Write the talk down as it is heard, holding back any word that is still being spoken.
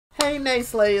Hey Nay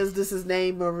Slayers, this is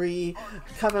Nay Marie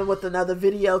coming with another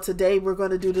video. Today we're going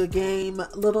to do the game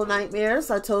Little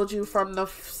Nightmares. I told you from the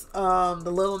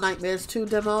Little Nightmares 2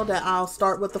 demo that I'll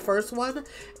start with the first one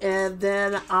and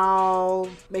then I'll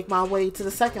make my way to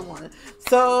the second one.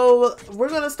 So we're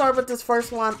going to start with this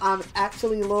first one. I'm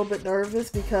actually a little bit nervous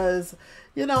because,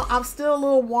 you know, I'm still a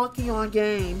little wonky on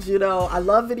games. You know, I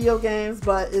love video games,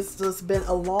 but it's just been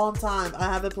a long time.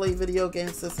 I haven't played video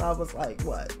games since I was like,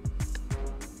 what?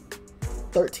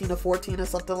 13 or 14 or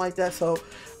something like that. So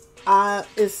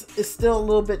it's still a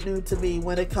little bit new to me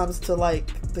when it comes to like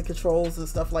the controls and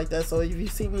stuff like that. So if you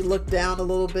see me look down a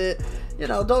little bit, you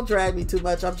know, don't drag me too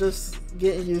much. I'm just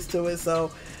getting used to it. So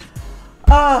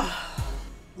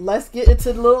let's get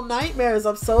into Little Nightmares.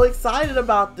 I'm so excited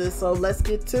about this. So let's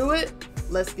get to it.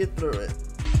 Let's get through it.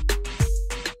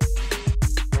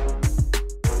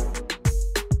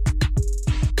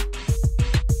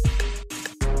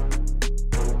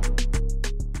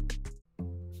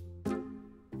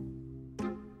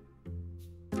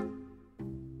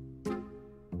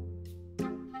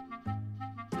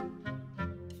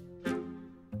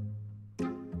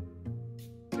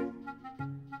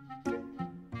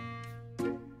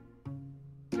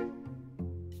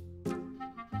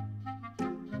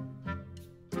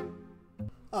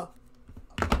 Oh,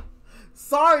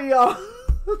 sorry y'all.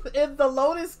 And the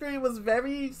loading screen was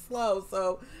very slow,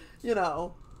 so you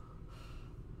know.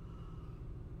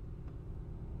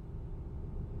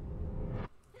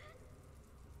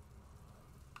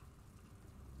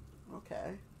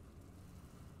 Okay.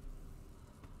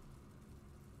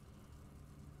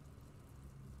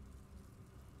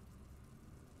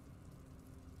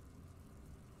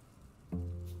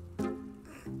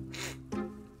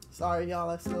 Sorry y'all,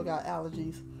 I still got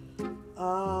allergies.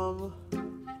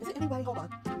 Is it anybody? Hold on.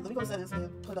 Let me go to settings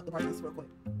and put up the brightness real quick.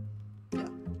 Yeah,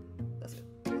 that's it.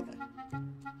 Okay.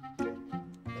 There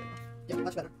you go. Yeah,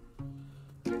 much better.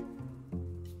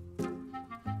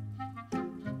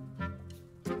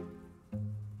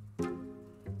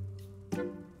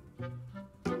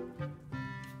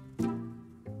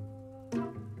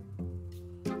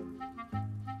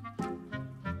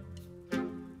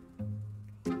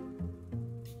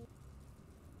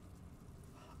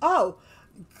 Oh,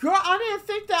 girl, I didn't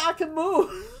think that I could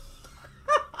move.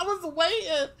 I was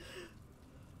waiting.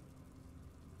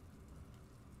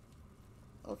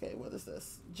 Okay, what is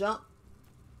this? Jump.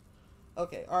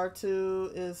 Okay,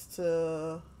 R2 is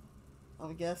to,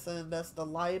 I'm guessing that's the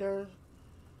lighter.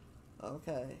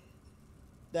 Okay.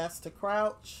 That's to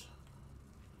crouch.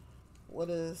 What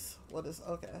is,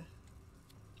 okay.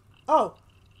 Oh.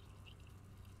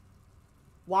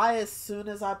 Why as soon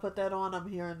as I put that on, I'm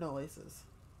hearing noises?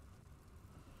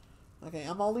 Okay,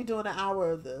 I'm only doing an hour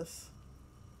of this.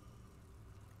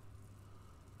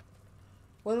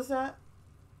 What is that?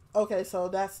 Okay, so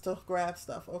that's to grab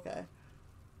stuff. Okay.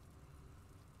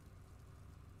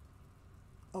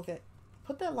 Okay.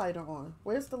 Put that lighter on.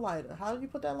 Where's the lighter? How do you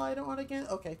put that lighter on again?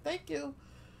 Okay, thank you.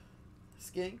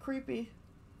 It's getting creepy.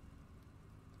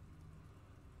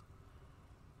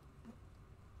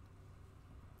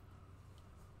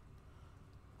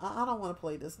 I don't want to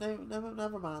play this.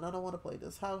 Never mind. I don't want to play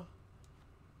this. How?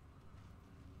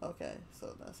 Okay,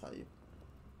 so that's how you...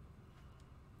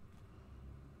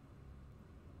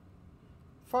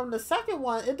 From the second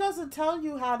one, it doesn't tell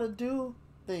you how to do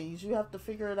things. You have to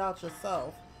figure it out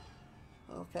yourself.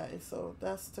 Okay, so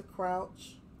that's to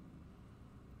crouch.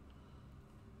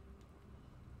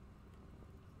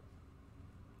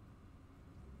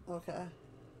 Okay.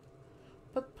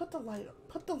 Put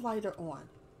the lighter on.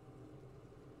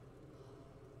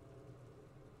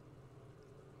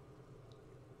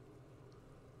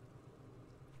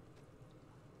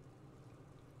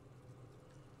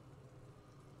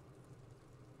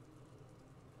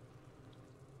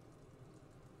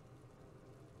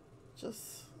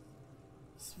 Just,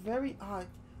 it's very odd.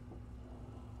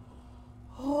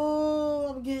 Oh,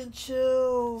 I'm getting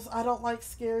chills. I don't like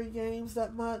scary games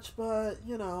that much, but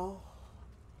you know.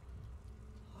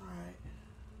 Alright.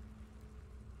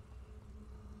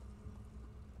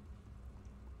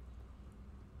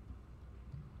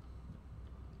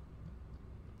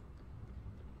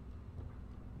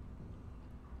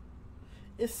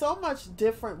 It's so much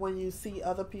different when you see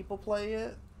other people play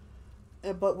it.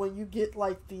 But when you get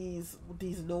like these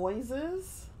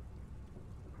noises,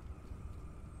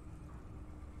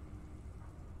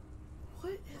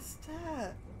 what is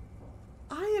that?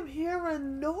 I am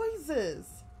hearing noises.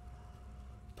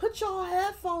 Put y'all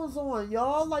headphones on,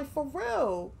 y'all, like for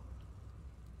real.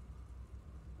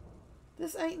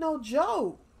 This ain't no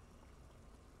joke.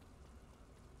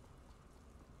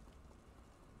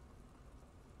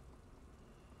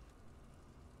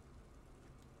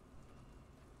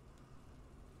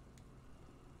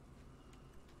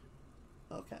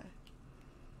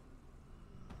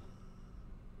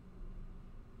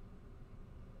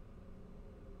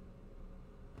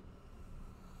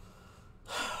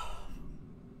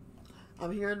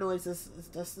 I'm hearing noises. It's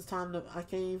just the time to. I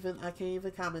can't even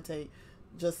commentate.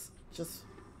 Just.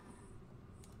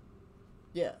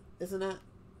 Yeah, isn't it?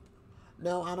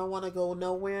 No, I don't want to go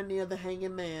nowhere near the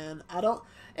hanging man. I don't.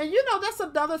 And you know, that's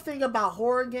another thing about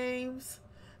horror games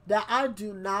that I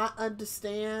do not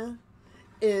understand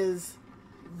is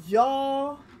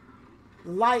y'all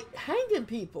like hanging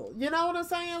people. You know what I'm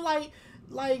saying? Like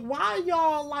why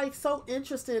y'all like so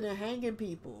interested in hanging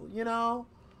people, you know?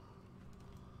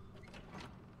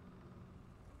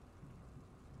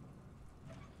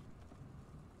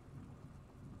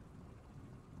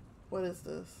 What is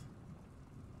this?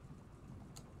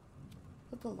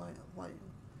 Put the light.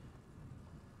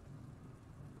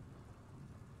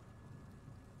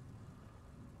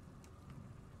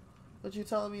 What you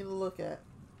telling me to look at?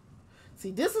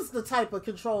 See, this is the type of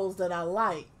controls that I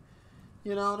like.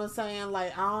 You know what I'm saying?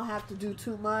 Like, I don't have to do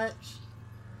too much.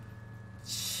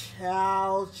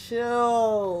 Chills,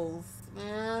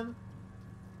 man.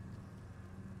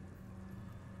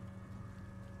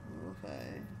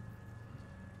 Okay.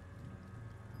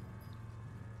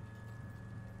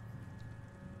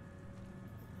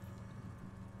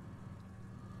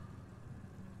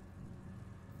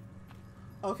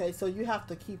 Okay, so you have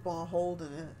to keep on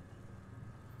holding it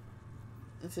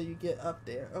until you get up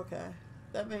there. Okay,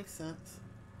 that makes sense.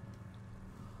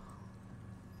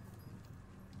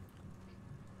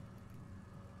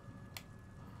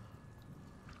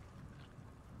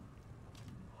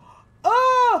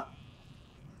 Oh!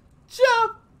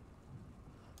 Jump!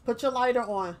 Put your lighter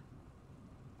on.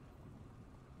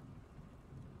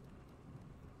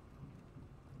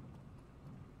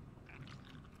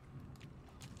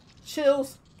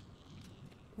 Chills.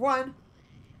 Run.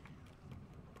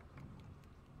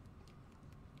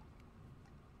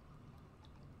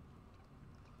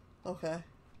 Okay.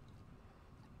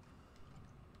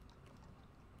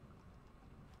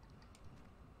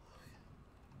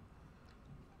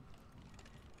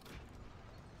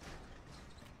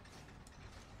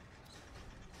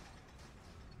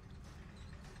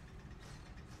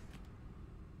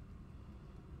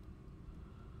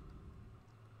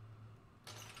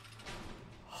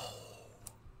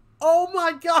 Oh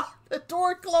my god, the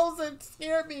door closing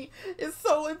scared me. It's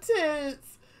so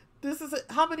intense. This is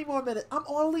how many more minutes? I'm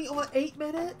only on 8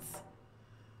 minutes.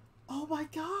 Oh my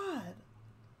god.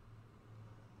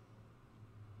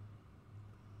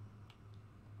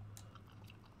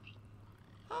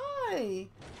 Hi.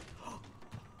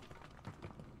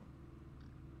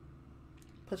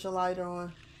 Put your lighter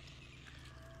on.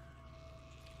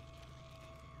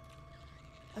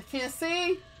 I can't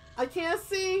see. I can't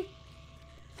see.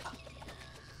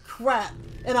 Crap.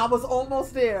 And I was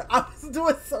almost there. I was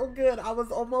doing so good. I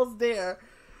was almost there.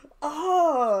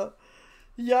 Oh,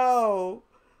 yo,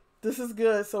 this is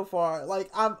good so far.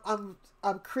 Like I'm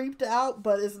creeped out,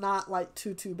 but it's not like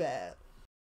too bad.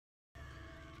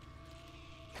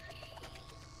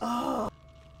 Oh,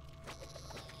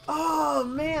 oh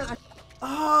man.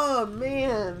 Oh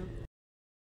man.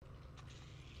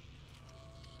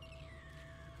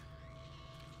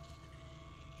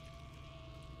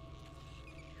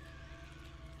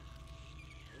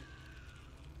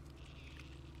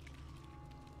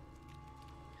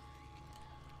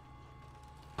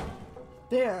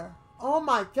 There. Oh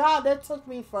my god, that took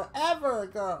me forever,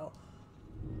 girl.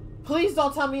 Please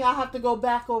don't tell me I have to go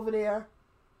back over there.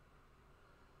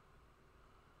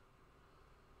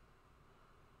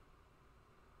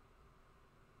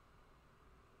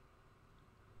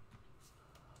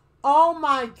 Oh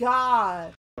my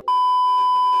god.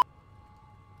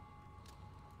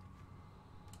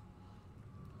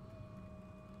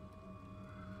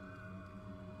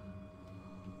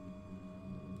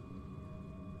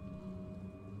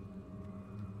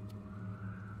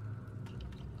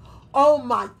 Oh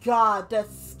my god, that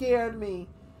scared me.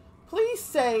 Please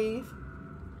save.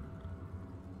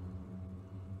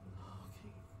 Okay.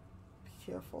 Be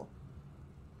careful.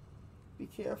 Be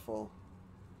careful.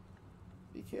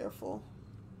 Be careful.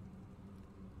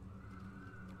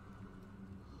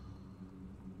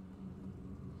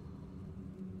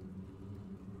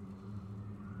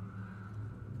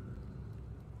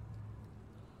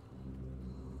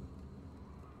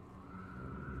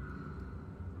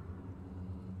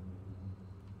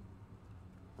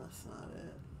 That's not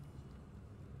it.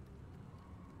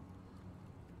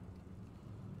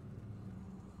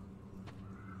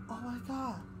 Oh my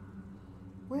god.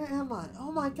 Where am I?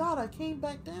 Oh my god, I came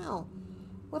back down.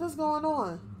 What is going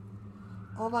on?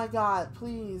 Oh my god,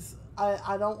 please.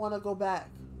 I don't want to go back.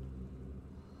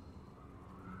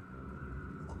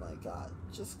 Oh my god,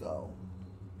 just go.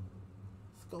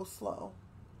 Let's go slow.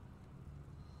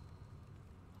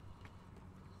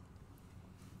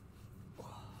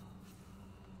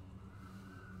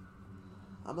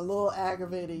 I'm a little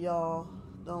aggravated, y'all.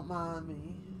 Don't mind me.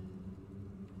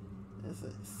 Is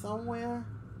it somewhere?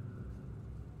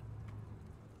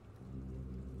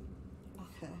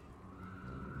 Okay.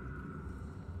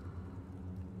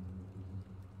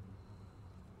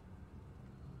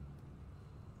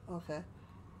 Okay.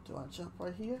 Do I jump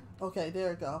right here? Okay,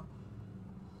 there we go.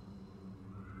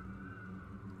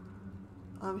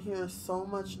 I'm hearing so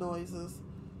much noises.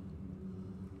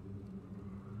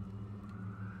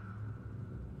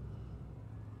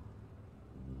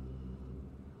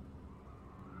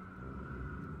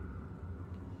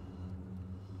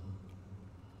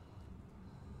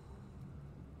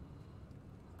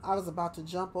 I was about to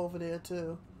jump over there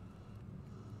too.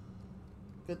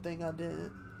 Good thing I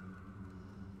didn't.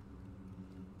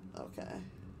 Okay.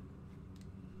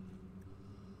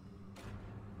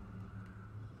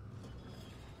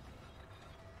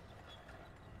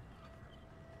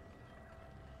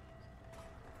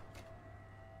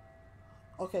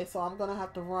 Okay, so I'm gonna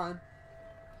have to run.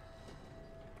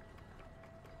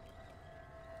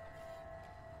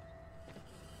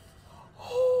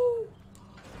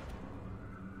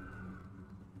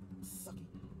 Sucky.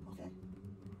 Okay.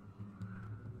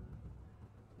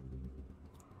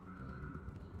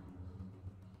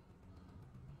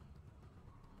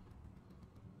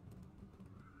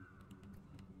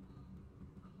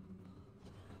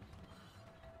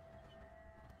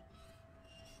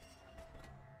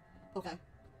 Okay.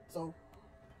 So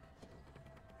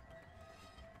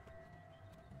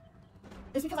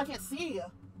it's because I can't see you.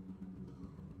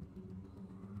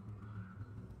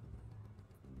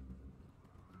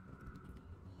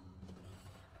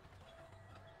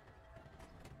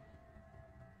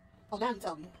 Oh, now you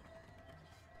tell me.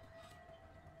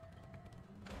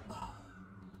 Oh.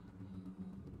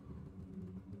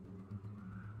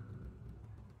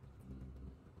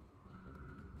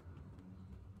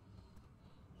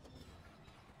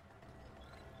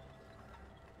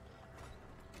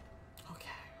 Okay.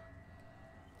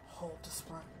 Hold the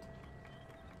sprite.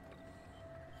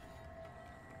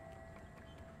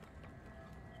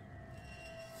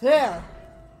 There.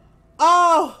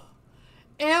 Oh!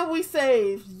 And we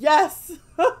saved. Yes.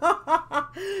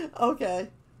 Okay.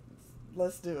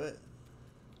 Let's do it.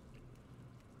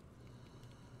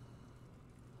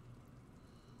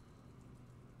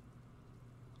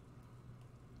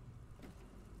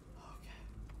 Okay.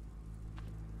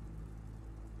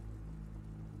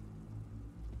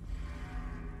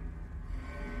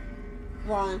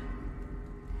 Run.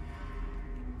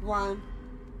 Run.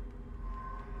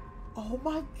 Oh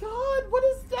my God. What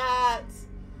is that?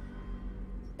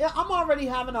 Yeah, I'm already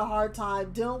having a hard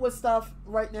time dealing with stuff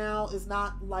right now. Is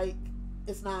not like,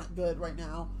 it's not good right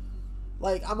now.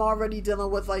 Like, I'm already dealing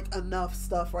with like enough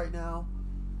stuff right now.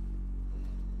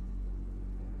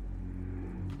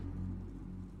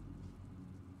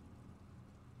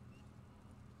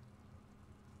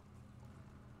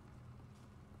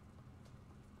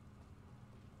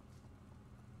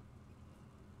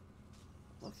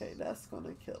 Okay, that's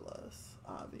gonna kill us,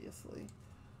 obviously.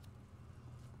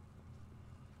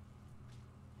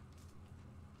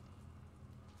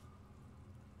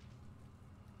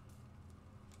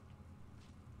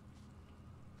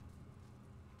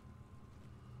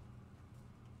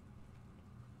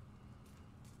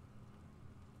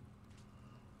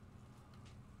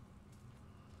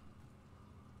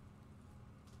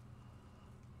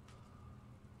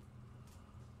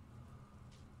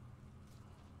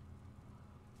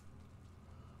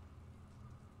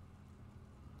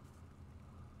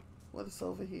 What is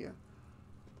over here?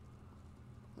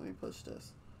 Let me push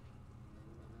this.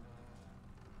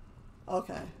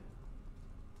 Okay.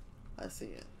 I see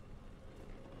it.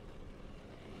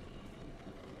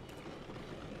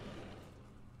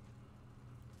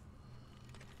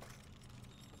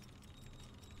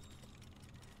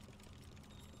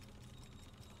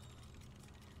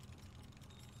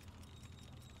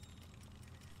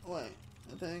 Wait,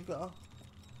 it didn't go.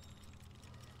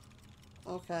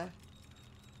 Okay.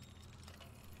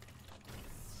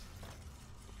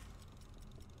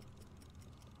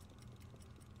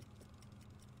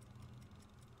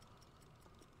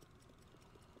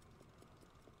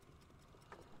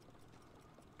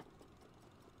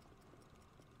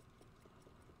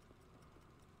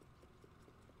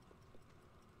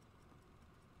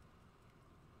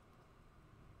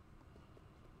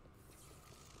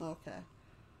 Okay.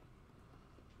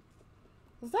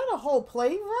 Is that a whole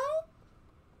playroom?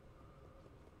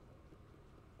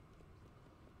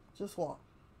 Just walk.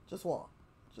 Just walk.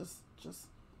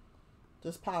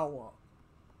 Just power walk.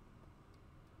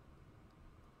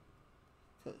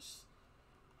 Cause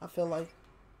I feel like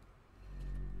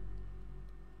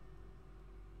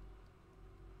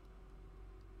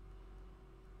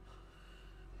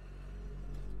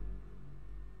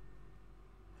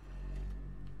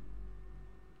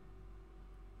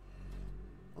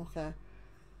Okay.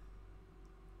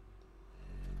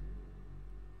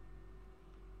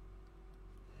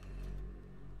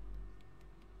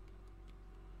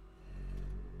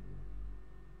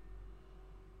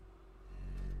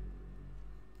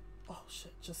 Oh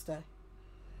shit, just stay.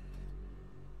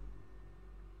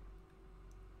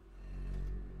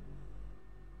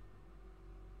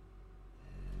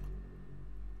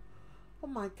 Oh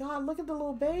my god, look at the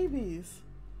little babies.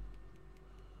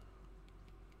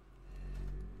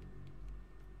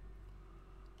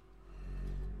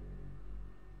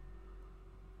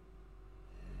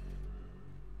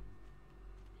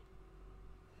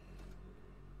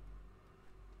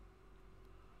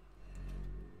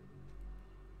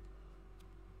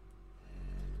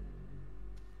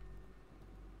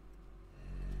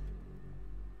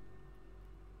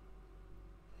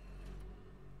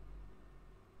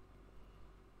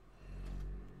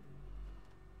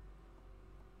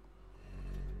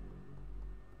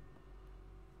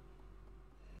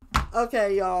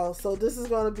 Okay, y'all, so this is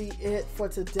going to be it for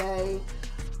today.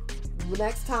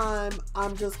 Next time,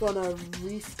 I'm just going to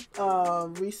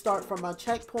restart from my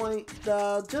checkpoint.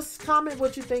 Just comment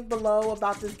what you think below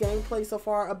about this gameplay so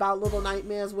far, about Little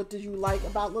Nightmares. What did you like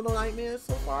about Little Nightmares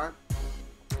so far?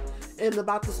 And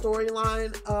about the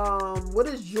storyline. What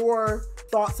is your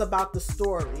thoughts about the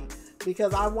story?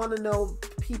 Because I want to know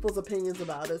people's opinions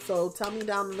about it. So tell me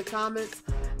down in the comments.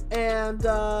 And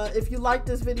if you like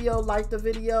this video, like the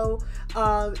video,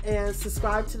 and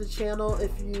subscribe to the channel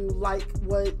if you like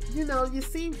what you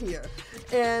see here,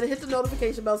 and hit the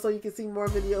notification bell so you can see more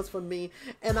videos from me.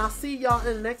 And I'll see y'all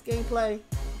in the next gameplay.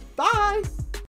 Bye.